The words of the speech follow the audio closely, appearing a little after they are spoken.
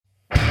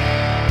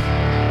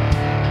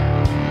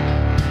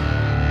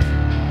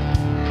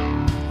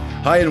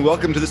Hi, and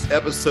welcome to this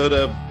episode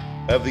of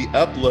The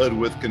Upload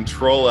with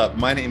Control Up.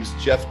 My name is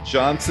Jeff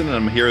Johnson, and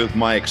I'm here with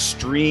my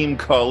extreme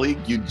colleague,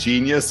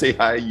 Eugenia. Say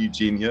hi,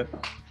 Eugenia.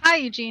 Hi,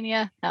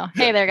 Eugenia. Oh,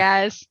 hey there,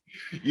 guys.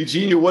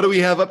 Eugenia, what do we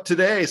have up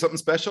today? Something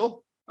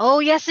special? Oh,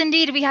 yes,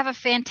 indeed. We have a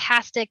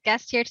fantastic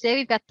guest here today.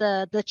 We've got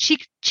the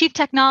Chief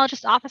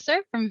Technologist Officer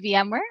from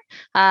VMware.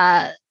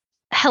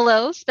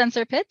 Hello,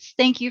 Spencer Pitts.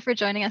 Thank you for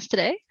joining us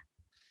today.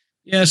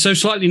 Yeah, so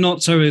slightly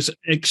not so as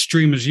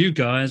extreme as you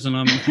guys, and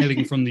I'm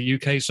hailing from the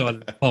UK side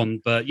of the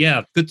pond. But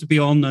yeah, good to be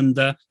on, and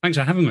thanks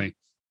for having me.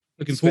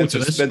 Looking forward to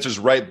this. Spencer's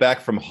right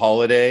back from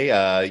holiday.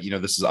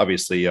 This is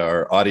obviously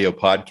our audio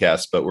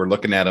podcast, but we're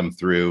looking at him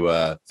through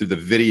the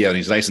video, and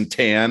he's nice and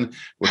tan.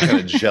 We're kind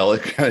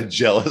of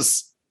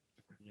jealous.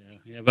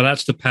 Yeah, but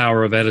that's the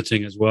power of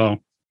editing as well,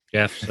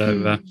 Jeff.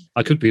 So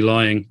I could be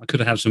lying. I could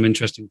have some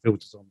interesting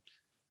filters on.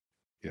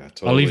 Yeah,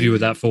 totally. I'll leave you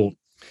with that thought.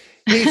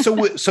 Hey,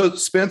 so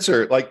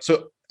Spencer,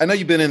 I know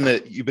you've been in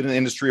the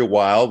industry a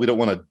while. We don't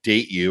want to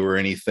date you or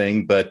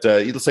anything, but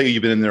let's say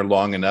you've been in there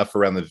long enough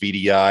around the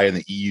VDI and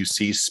the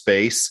EUC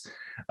space.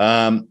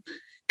 Can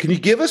you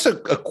give us a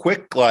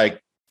quick,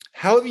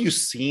 how have you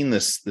seen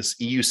this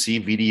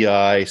EUC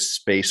VDI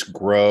space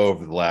grow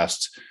over the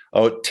last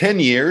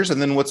 10 years?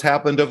 And then what's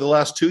happened over the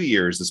last 2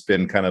 years? It's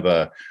been kind of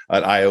an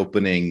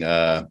eye-opening,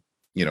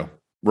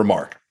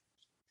 remark.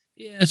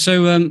 Yeah,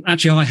 so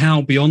actually I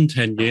howl beyond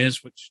 10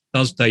 years, which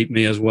does date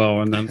me as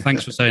well. And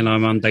thanks for saying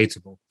I'm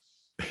undateable.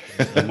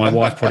 My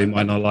wife probably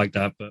might not like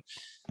that. But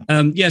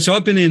so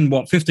I've been in,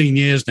 15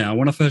 years now.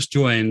 When I first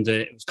joined,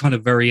 it was kind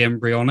of very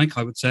embryonic,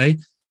 I would say.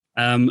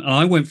 And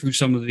I went through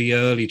some of the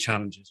early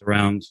challenges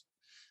around.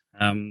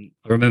 I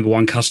remember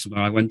one customer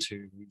I went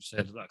to who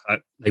said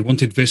they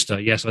wanted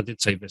Vista. Yes, I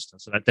did say Vista.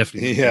 So that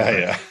definitely.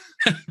 Yeah.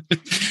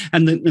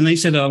 and they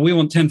said, we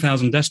want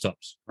 10,000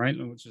 desktops, right?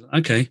 Which is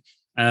okay.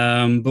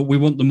 But we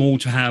want them all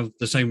to have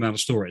the same amount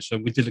of storage. So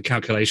we did the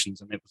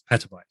calculations and it was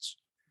petabytes,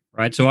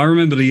 right? So I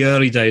remember the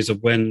early days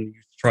of when you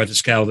tried to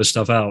scale this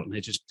stuff out and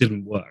it just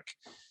didn't work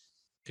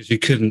because you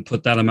couldn't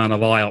put that amount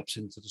of IOPS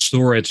into the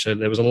storage. So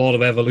there was a lot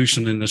of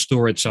evolution in the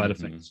storage side of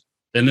things.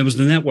 Then there was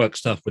the network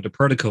stuff with the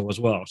protocol as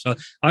well. So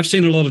I've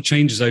seen a lot of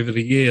changes over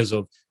the years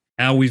of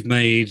how we've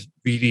made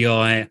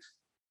VDI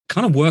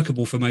kind of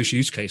workable for most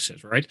use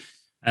cases, right?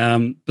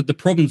 But the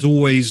problem's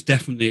always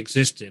definitely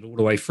existed all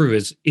the way through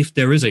is if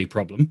there is a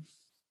problem,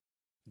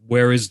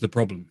 where is the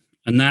problem?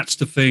 And that's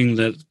the thing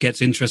that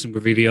gets interesting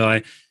with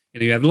VDI.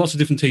 You have lots of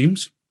different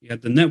teams. You have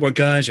the network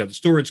guys, you have the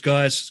storage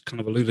guys, kind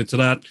of alluded to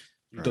that.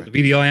 You've got the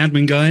VDI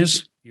admin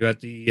guys, you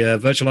have the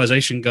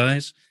virtualization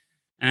guys,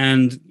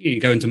 and you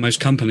go into most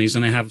companies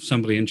and they have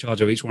somebody in charge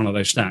of each one of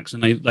those stacks.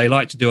 And they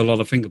like to do a lot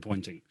of finger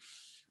pointing,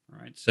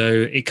 right? So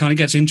it kind of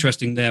gets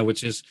interesting there,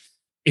 which is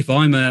if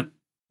I'm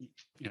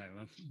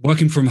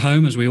working from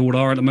home, as we all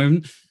are at the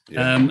moment,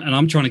 and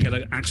I'm trying to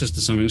get access to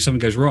something. If something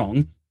goes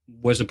wrong,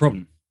 where's the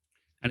problem?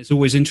 And it's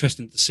always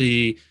interesting to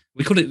see.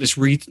 We call it this.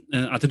 I don't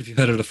know if you've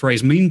heard of the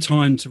phrase "mean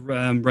time to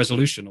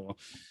resolution" or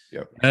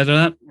heard of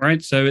that,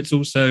 right? So it's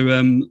also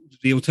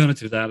the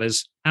alternative to that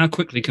is how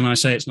quickly can I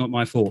say it's not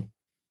my fault?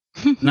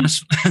 And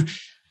that's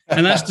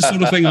the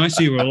sort of thing I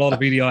see with a lot of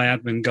VDI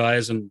admin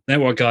guys and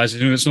network guys.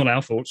 It's not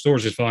our fault.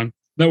 Storage is fine.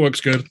 Network's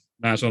good.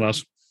 No, it's not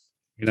us.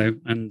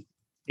 And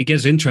it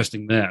gets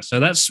interesting there. So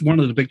that's one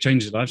of the big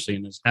changes that I've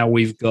seen is how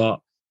we've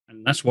got,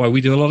 and that's why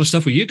we do a lot of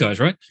stuff with you guys,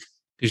 right?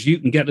 Because you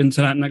can get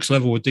into that next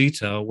level of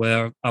detail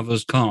where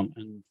others can't,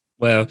 and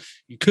where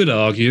you could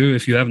argue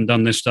if you haven't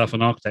done this stuff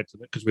and architected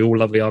it, because we all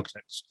love the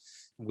architects.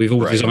 We've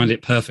all designed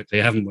it perfectly,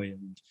 haven't we?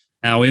 And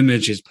our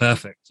image is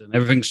perfect and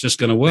everything's just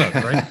going to work,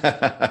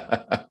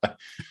 right?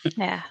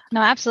 Yeah,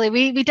 no,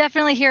 absolutely. We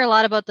definitely hear a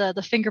lot about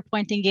the finger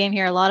pointing game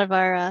here. A lot of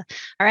our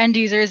end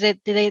users,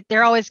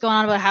 they're always going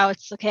on about how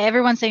it's okay.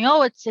 Everyone's saying,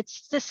 oh, it's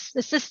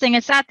this thing,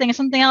 it's that thing, it's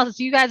something else. It's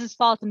you guys'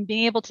 fault. And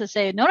being able to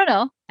say,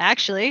 no,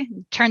 actually,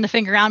 turn the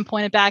finger around,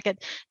 point it back at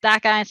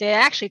that guy and say,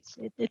 actually,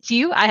 it's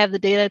you. I have the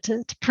data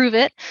to prove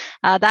it.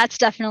 That is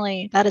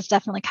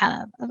definitely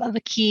kind of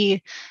a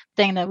key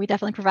thing that we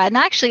definitely provide. And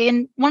actually,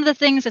 and one of the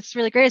things that's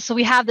really great is so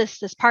we have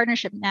this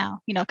partnership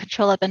now,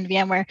 Control Up and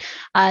VMware.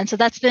 And so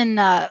that's been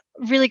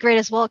really great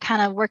as well,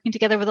 kind of working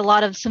together with a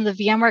lot of some of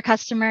the VMware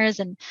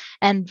customers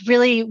and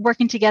really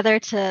working together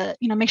to,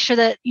 make sure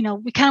that,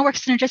 we kind of work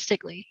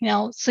synergistically,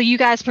 so you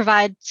guys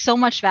provide so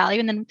much value.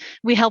 And then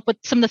we help with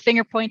some of the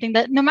finger pointing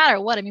that no matter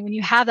what, when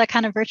you have that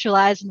kind of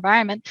virtualized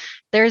environment,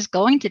 there's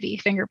going to be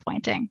finger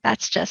pointing.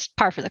 That's just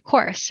par for the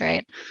course,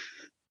 right?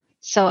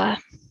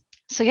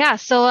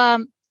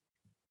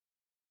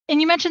 And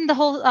you mentioned the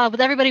whole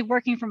with everybody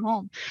working from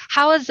home.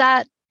 How has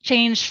that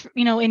changed,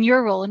 in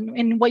your role and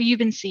in what you've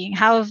been seeing?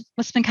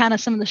 What's been kind of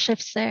some of the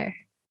shifts there?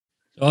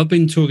 So I've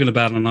been talking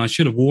about, and I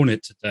should have worn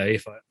it today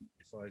if I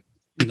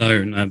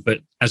known, but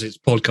as it's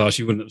podcast,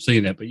 you wouldn't have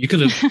seen it. But you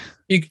could have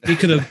you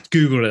could have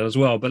Googled it as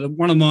well. But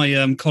one of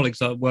my colleagues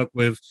that I work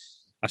with,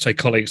 I say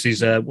colleagues,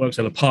 he's works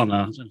at a partner.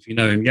 I don't know if you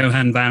know him,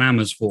 Johan van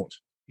Amersfoort.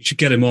 You should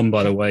get him on,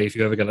 by the way, if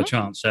you ever get a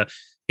chance.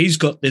 He's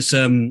got this,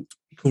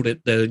 he called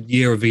it the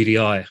Year of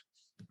VDI.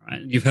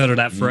 Right? You've heard of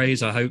that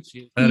phrase. I hope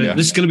you've heard it.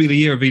 This is going to be the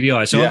year of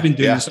VDI. So I've been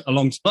doing this a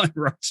long time,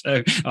 right?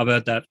 So I've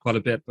heard that quite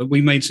a bit. But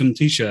we made some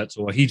T-shirts,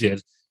 or he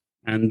did,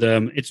 and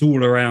it's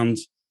all around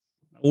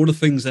all the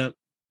things that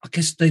I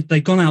guess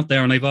they've gone out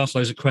there and they've asked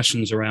loads of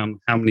questions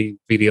around how many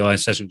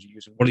VDI sessions you're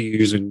using, what are you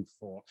using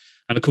for?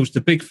 And of course,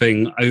 the big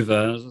thing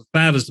over, as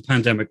bad as the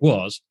pandemic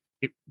was,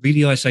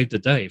 VDI saved the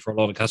day for a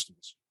lot of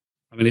customers.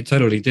 I mean, it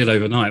totally did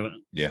overnight.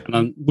 Yeah. And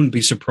I wouldn't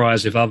be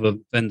surprised if other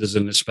vendors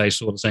in this space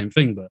saw the same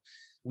thing, but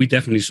we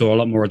definitely saw a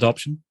lot more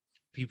adoption.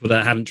 People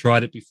that hadn't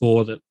tried it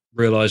before that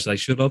realized they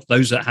should have,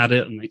 those that had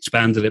it and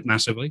expanded it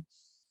massively.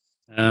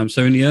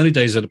 So in the early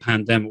days of the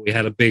pandemic, we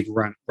had a big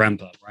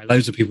ramp up, right?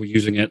 Loads of people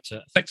using it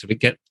to effectively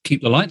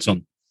keep the lights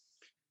on.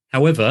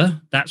 However,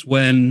 that's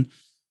when,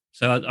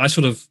 so I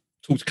sort of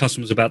talk to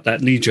customers about that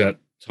knee-jerk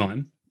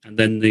time. And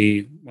then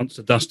once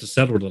the dust has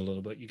settled a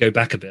little bit, you go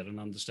back a bit and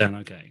understand,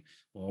 okay,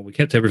 well, we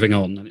kept everything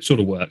on and it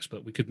sort of works,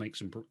 but we could make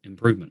some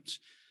improvements.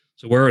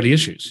 So where are the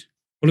issues?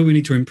 What do we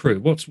need to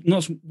improve? What's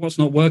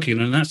not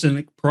working? And that's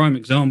a prime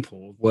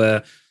example of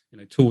where,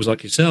 tools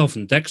like yourself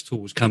and Dex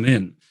tools come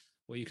in,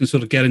 where you can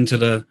sort of get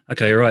into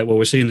okay, right, well,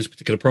 we're seeing this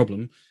particular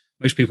problem.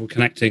 Most people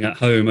connecting at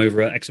home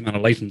over X amount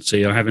of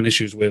latency are having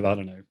issues with, I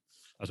don't know,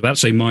 I was about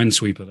to say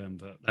Minesweeper then,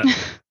 but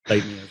that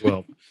dated me as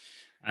well.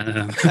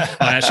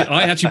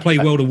 I actually play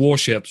World of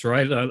Warships,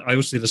 right? I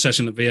also did a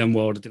session at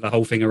VMware that did a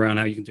whole thing around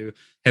how you can do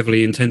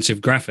heavily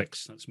intensive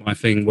graphics. That's my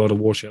thing, World of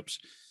Warships.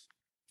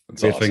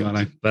 That's awesome. Thing, I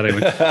know. But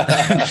anyway,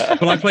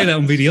 but I play that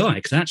on VDI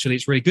because actually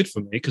it's really good for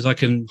me because I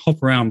can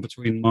hop around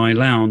between my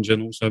lounge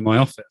and also my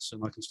office,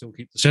 and I can still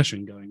keep the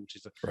session going, which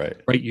is a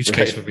great use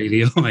case for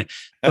VDI.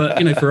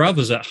 But for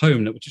others at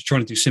home that were just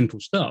trying to do simple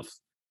stuff,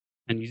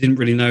 and you didn't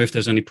really know if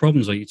there's any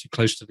problems, are you too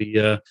close to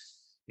the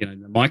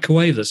the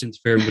microwave that's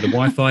interfering with the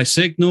Wi-Fi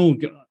signal?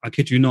 I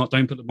kid you not,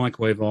 don't put the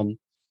microwave on.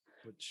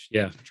 Which,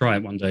 try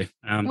it one day.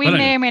 We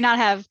may or may not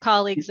have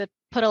colleagues that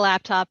put a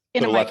laptop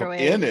in a microwave.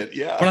 In it,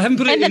 yeah. Well, I haven't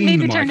put it in the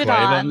microwave. Turned it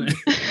on.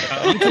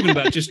 I'm talking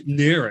about just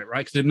near it,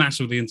 right? Because it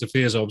massively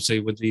interferes, obviously,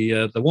 with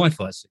the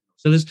Wi-Fi signal.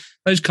 So there's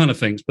those kind of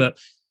things. But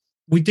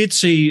we did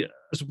see,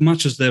 as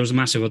much as there was a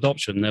massive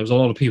adoption, there was a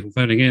lot of people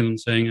phoning in and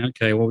saying,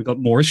 okay, well, we've got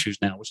more issues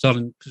now. We're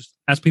starting, because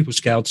as people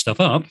scaled stuff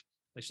up,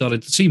 they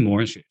started to see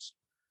more issues.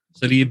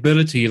 So the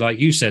ability, like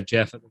you said,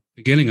 Jeff, at the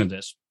beginning of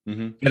this,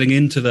 getting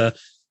into the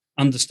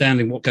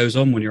understanding what goes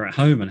on when you're at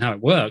home and how it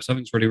works, I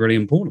think it's really, really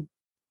important.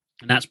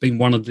 And that's been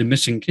one of the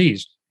missing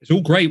keys. It's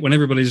all great when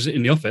everybody's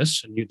in the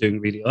office and you're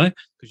doing VDI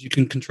because you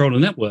can control the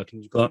network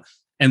and you've got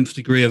nth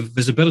degree of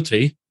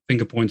visibility,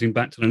 finger pointing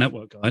back to the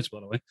network guys, by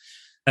the way.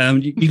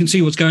 You can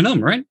see what's going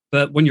on, right?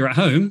 But when you're at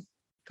home,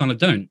 kind of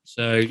don't.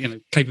 So,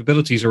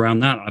 capabilities around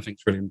that, I think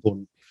is really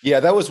important. Yeah,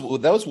 that was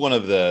one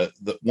of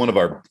one of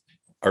our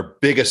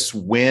biggest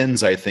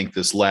wins, I think,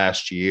 this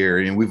last year.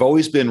 And we've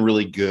always been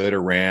really good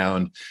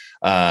around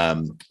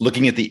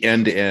looking at the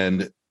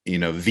end-to-end,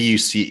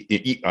 VUC,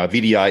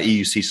 VDI,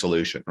 EUC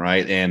solution,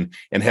 right? And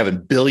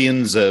having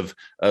billions of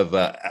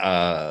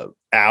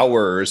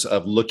hours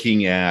of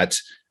looking at,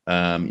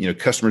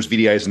 customers'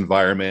 VDI's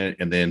environment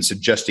and then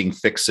suggesting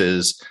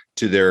fixes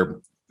to their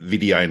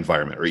VDI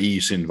environment or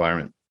EUC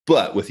environment.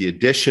 But with the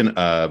addition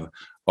of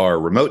our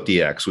remote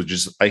DX, which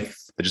is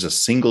just a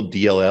single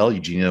DLL,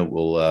 Eugenia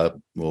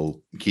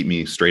will keep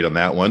me straight on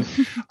that one.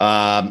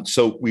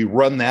 So we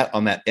run that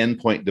on that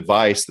endpoint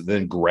device that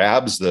then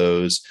grabs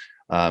those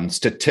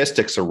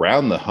statistics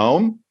around the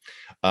home,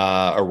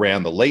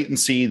 around the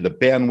latency, the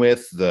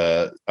bandwidth,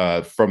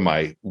 from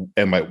my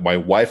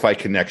Wi-Fi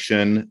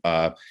connection,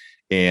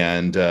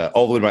 and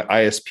all the way to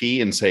my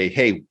ISP, and say,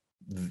 hey,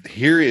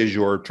 here is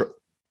your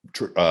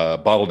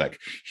bottleneck.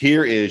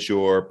 Here is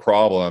your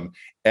problem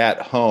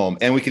at home.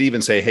 And we could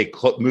even say, hey,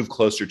 move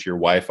closer to your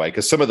Wi-Fi,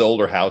 because some of the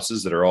older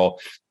houses that are all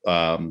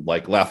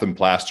like lath and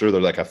plaster,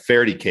 they're like a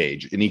Faraday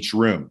cage in each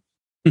room.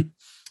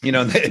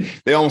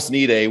 They almost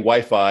need a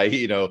Wi-Fi,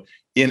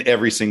 in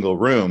every single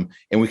room,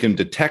 and we can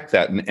detect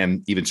that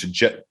and even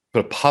suggest,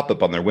 put a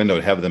pop-up on their window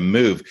and have them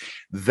move.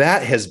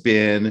 That has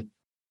been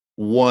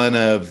one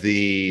of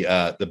the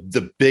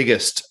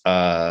biggest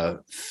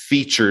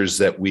features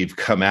that we've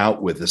come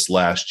out with this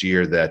last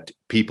year that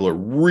people are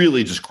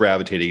really just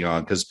gravitating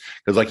on, because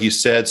like you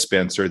said,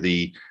 Spencer,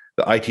 the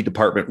IT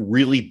department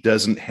really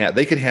doesn't have.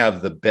 They could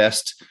have the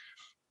best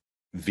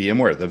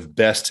VMware, the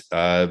best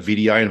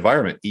VDI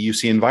environment,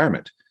 EUC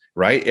environment,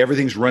 right?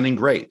 Everything's running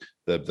great.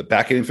 The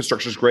backend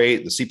infrastructure is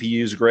great. The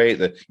CPU is great.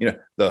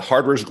 The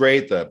hardware is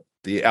great.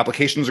 The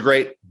applications are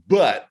great,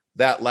 but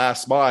that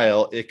last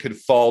mile, it could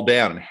fall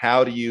down. And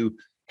how do you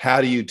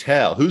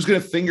tell who's going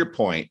to finger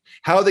point?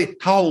 How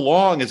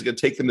long is it going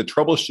to take them to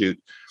troubleshoot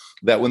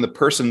that when the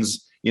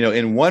person's,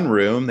 in one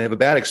room, they have a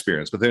bad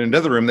experience, but then in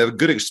another room, they have a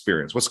good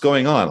experience? What's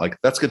going on? Like,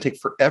 that's going to take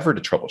forever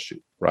to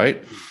troubleshoot,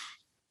 right?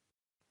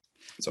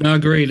 So, no,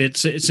 agreed.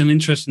 It's an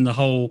interest in the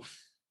whole,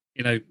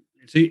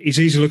 it's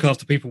easy to look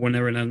after people when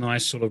they're in a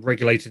nice sort of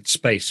regulated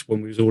space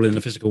when we was all in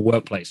the physical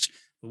workplace.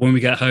 But when we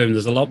get home,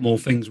 there's a lot more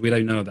things we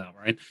don't know about,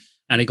 right?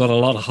 And it got a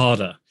lot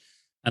harder.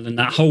 And then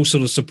that whole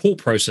sort of support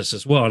process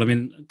as well. And I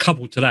mean,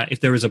 coupled to that, if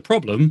there is a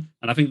problem,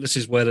 and I think this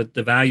is where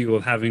the value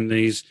of having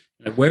these,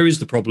 where is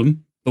the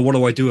problem, but what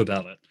do I do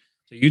about it?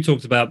 So you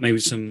talked about maybe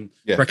some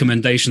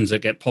recommendations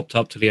that get popped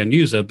up to the end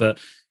user, but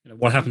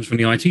what happens from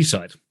the IT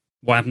side?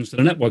 What happens to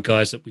the network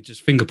guys that we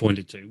just finger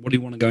pointed to? What do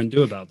you want to go and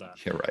do about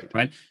that? Yeah, right.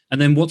 Right. And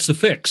then what's the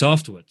fix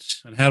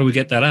afterwards? And how do we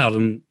get that out?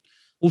 And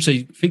also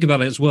think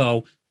about it as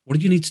well. What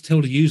do you need to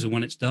tell the user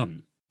when it's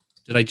done?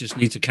 Do they just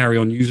need to carry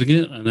on using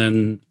it and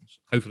then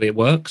hopefully it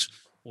works?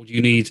 Or do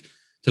you need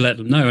to let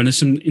them know? And there's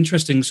some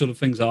interesting sort of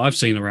things that I've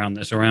seen around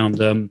this, around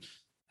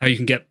how you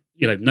can get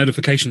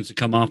notifications to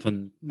come up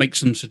and make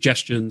some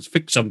suggestions,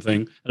 fix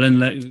something, and then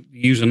let the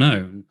user know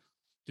and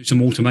do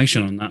some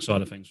automation on that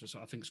side of things. So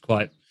I think it's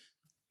quite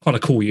a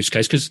cool use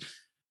case, because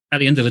at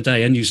the end of the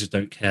day, end users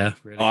don't care.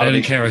 Really. They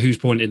don't care who's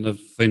pointing the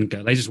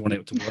finger. They just want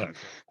it to work.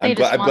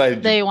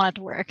 They want it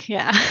to work.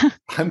 Yeah.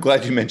 I'm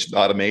glad you mentioned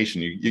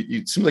automation.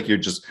 You seem like you're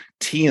just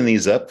teeing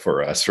these up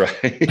for us,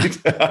 right?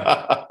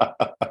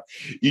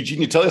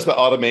 Eugene, you tell us about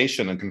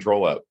automation and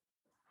control out.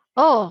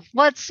 Oh,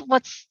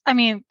 I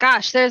mean,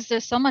 gosh,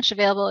 there's so much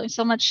available,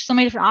 so many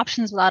different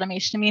options with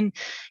automation. I mean,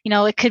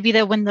 it could be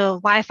that when the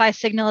Wi-Fi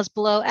signal is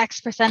below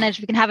X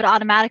percentage, we can have it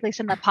automatically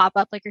send that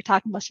pop-up, like you're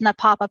talking about, send that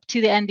pop-up to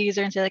the end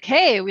user and say like,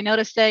 hey, we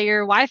noticed that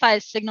your Wi-Fi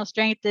signal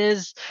strength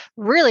is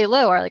really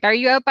low. Or like, are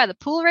you out by the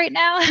pool right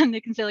now? And they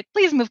can say like,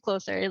 please move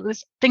closer.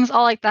 There's things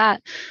all like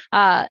that.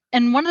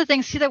 And one of the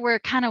things too that we're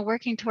kind of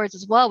working towards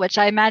as well, which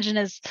I imagine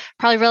is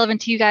probably relevant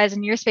to you guys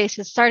in your space,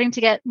 is starting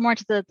to get more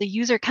to the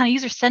user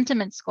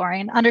sentiment score.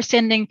 And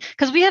understanding,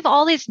 because we have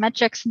all these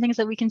metrics and things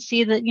that we can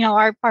see that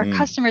our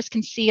customers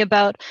can see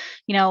about,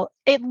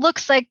 it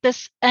looks like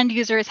this end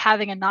user is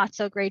having a not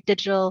so great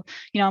digital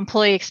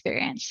employee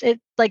experience.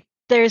 It like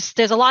there's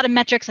a lot of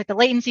metrics, like the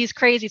latency is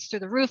crazy, it's through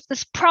the roof.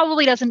 This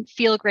probably doesn't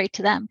feel great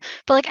to them.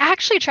 But like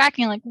actually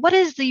tracking, like, what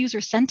is the user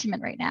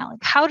sentiment right now?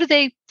 Like, how do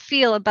they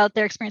feel about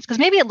their experience? Because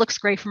maybe it looks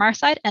great from our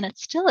side and it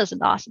still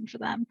isn't awesome for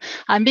them.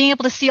 Being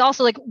able to see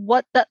also like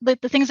what the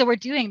things that we're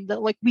doing,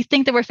 that like we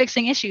think that we're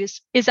fixing issues,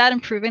 is that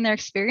improving their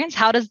experience?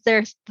 How does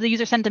the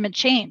user sentiment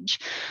change?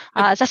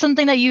 Is that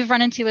something that you've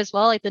run into as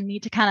well, like the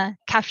need to kind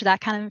of capture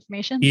that kind of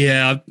information?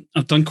 Yeah,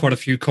 I've done quite a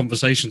few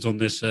conversations on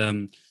this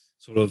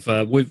sort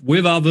of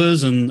with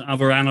others and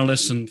other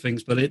analysts and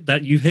things, but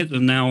that you hit the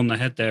nail on the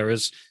head there.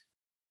 Is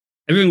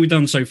everything we've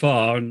done so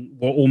far, and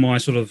what all my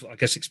sort of, I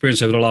guess,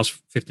 experience over the last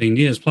 15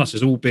 years plus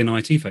has all been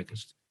IT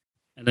focused.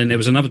 And then there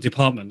was another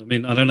department. I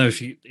mean, I don't know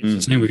if it's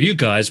the same with you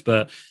guys,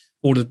 but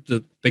all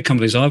the big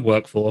companies I've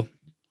worked for,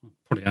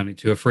 probably only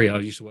 2 or 3. I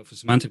used to work for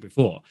Symantec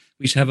before.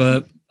 We used to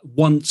have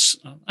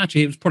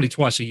actually it was probably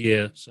twice a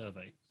year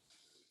survey.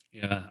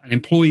 Yeah, an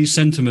employee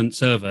sentiment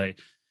survey.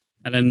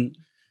 And then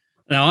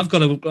now I've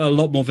got a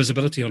lot more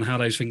visibility on how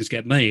those things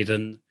get made,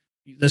 and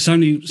there's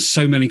only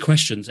so many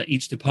questions that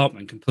each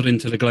department can put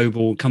into the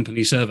global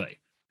company survey,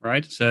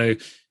 right? So,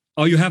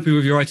 are you happy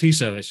with your IT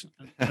service?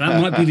 That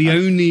might be the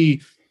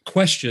only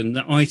question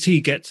that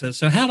IT gets.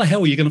 So, how the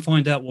hell are you going to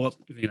find out what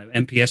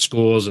NPS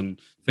scores and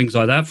things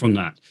like that from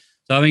that?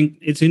 So, I think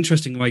it's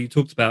interesting the way you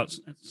talked about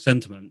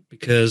sentiment,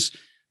 because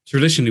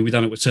traditionally we've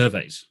done it with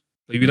surveys.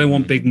 But you don't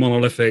want big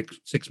monolithic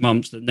 6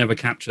 months that never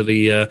capture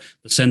the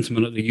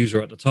sentiment of the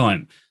user at the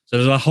time. So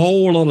there's a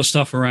whole lot of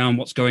stuff around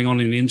what's going on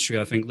in the industry,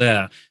 I think,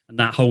 there, and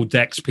that whole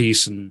DEX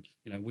piece, and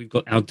we've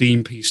got our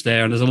Dean piece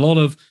there, and there's a lot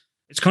of,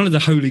 it's kind of the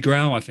holy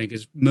grail, I think,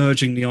 is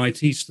merging the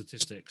IT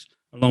statistics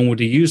along with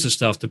the user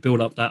stuff to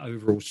build up that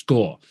overall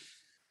score.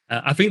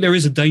 I think there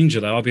is a danger,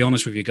 though, I'll be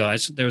honest with you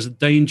guys. There is a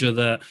danger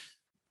that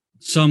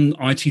some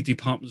IT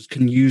departments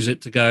can use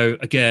it to go,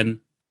 again,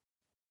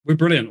 we're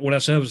brilliant, all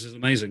our service is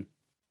amazing,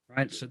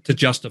 right? So to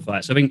justify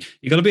it. So I think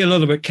you've got to be a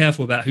little bit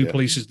careful about who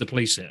polices the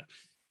police here.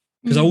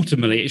 Because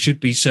ultimately, it should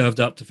be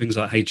served up to things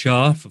like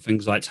HR, for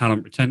things like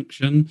talent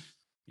retention.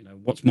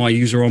 What's my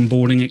user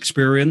onboarding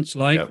experience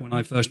like when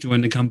I first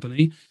joined the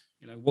company?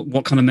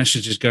 What kind of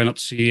message is going up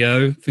to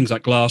CEO? Things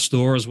like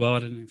Glassdoor as well. I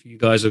don't know if you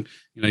guys have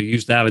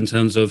used that in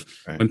terms of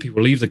when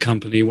people leave the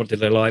company, what did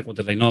they like, what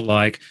did they not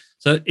like?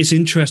 So it's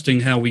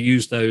interesting how we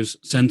use those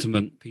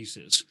sentiment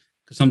pieces,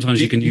 because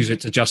sometimes you can use it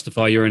to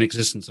justify your own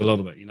existence a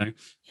little bit.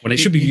 When it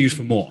should be used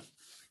for more.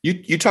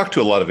 You talk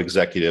to a lot of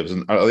executives,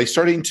 and are they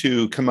starting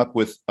to come up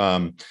with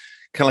kind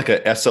of like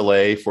a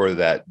SLA for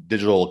that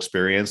digital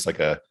experience, like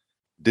a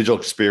digital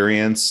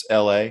experience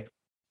LA?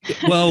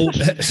 Well,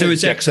 so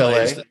it's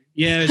XLA.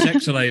 Yeah, it's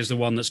XLA is the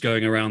one that's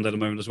going around at the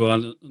moment as well.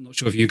 I'm not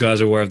sure if you guys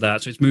are aware of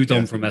that. So it's moved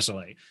on from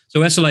SLA. So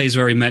SLA is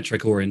very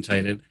metric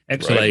orientated.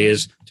 XLA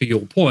is, to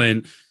your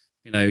point,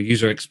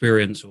 user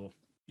experience or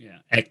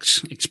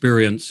X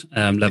experience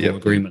level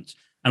agreements.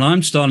 And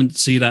I'm starting to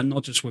see that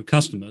not just with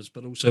customers,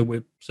 but also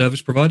with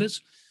service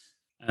providers,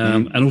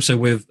 and also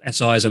with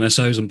SIs and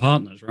SOs and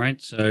partners,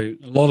 right? So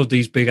a lot of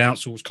these big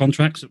outsourced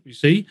contracts that we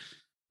see,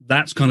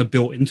 that's kind of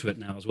built into it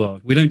now as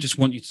well. We don't just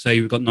want you to say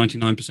we've got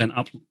 99%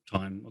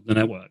 uptime of the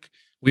network.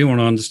 We want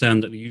to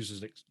understand that the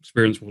user's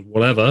experience was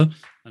whatever,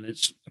 and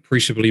it's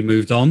appreciably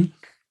moved on.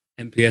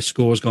 NPS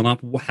score has gone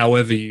up,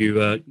 however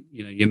you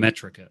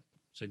metric it.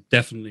 So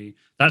definitely,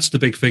 that's the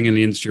big thing in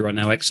the industry right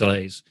now,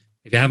 XLAs.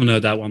 If you haven't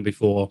heard that one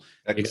before,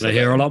 you're going to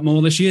hear a lot more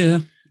this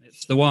year.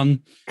 It's the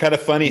one. Kind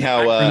of funny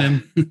how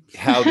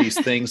how these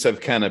things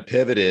have kind of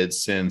pivoted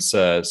since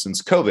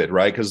COVID,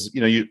 right? Because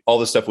all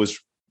this stuff was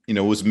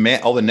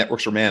all the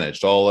networks were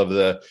managed, all of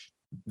the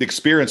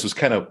experience was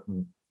kind of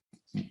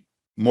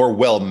more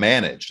well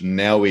managed. And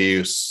now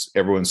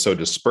everyone's so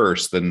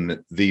dispersed,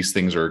 then these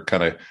things are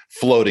kind of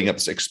floating up.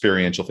 This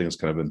experiential thing has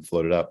kind of been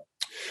floated up.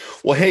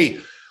 Well, hey,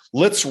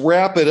 let's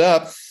wrap it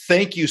up.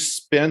 Thank you,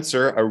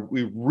 Spencer.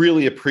 We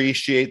really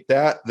appreciate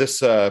that.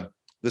 This episode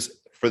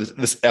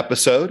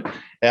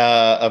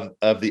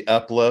of the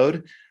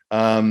upload.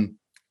 I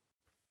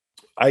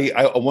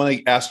want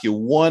to ask you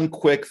one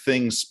quick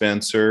thing,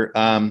 Spencer.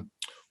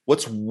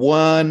 What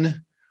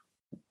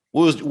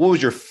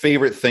was your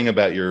favorite thing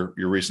about your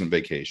recent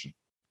vacation?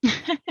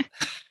 It's going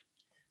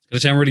to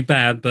sound really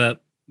bad,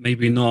 but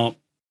maybe not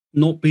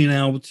being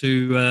able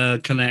to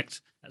connect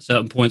at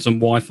certain points on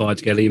Wi-Fi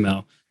to get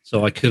email.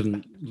 So I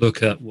couldn't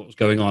look at what was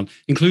going on,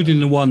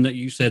 including the one that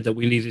you said that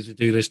we needed to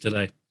do this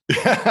today.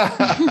 I'm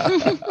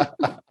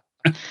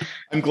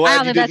glad. I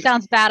don't think that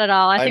sounds bad at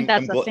all. I think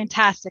that's a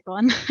fantastic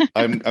one.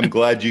 I'm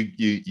glad you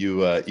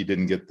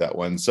didn't get that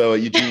one. So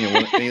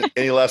Eugenia,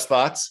 any last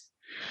thoughts?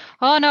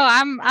 Oh no,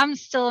 I'm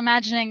still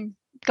imagining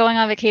going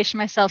on vacation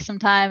myself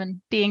sometime and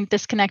being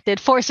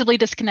forcibly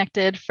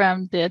disconnected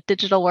from the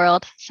digital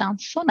world.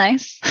 Sounds so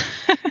nice.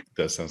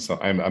 Does sound so.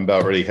 I'm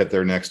about ready to hit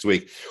there next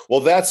week. Well,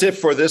 that's it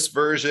for this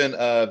version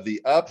of the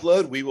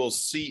upload. We will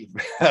see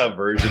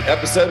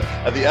episode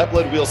of the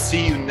upload. We'll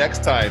see you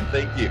next time.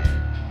 Thank you.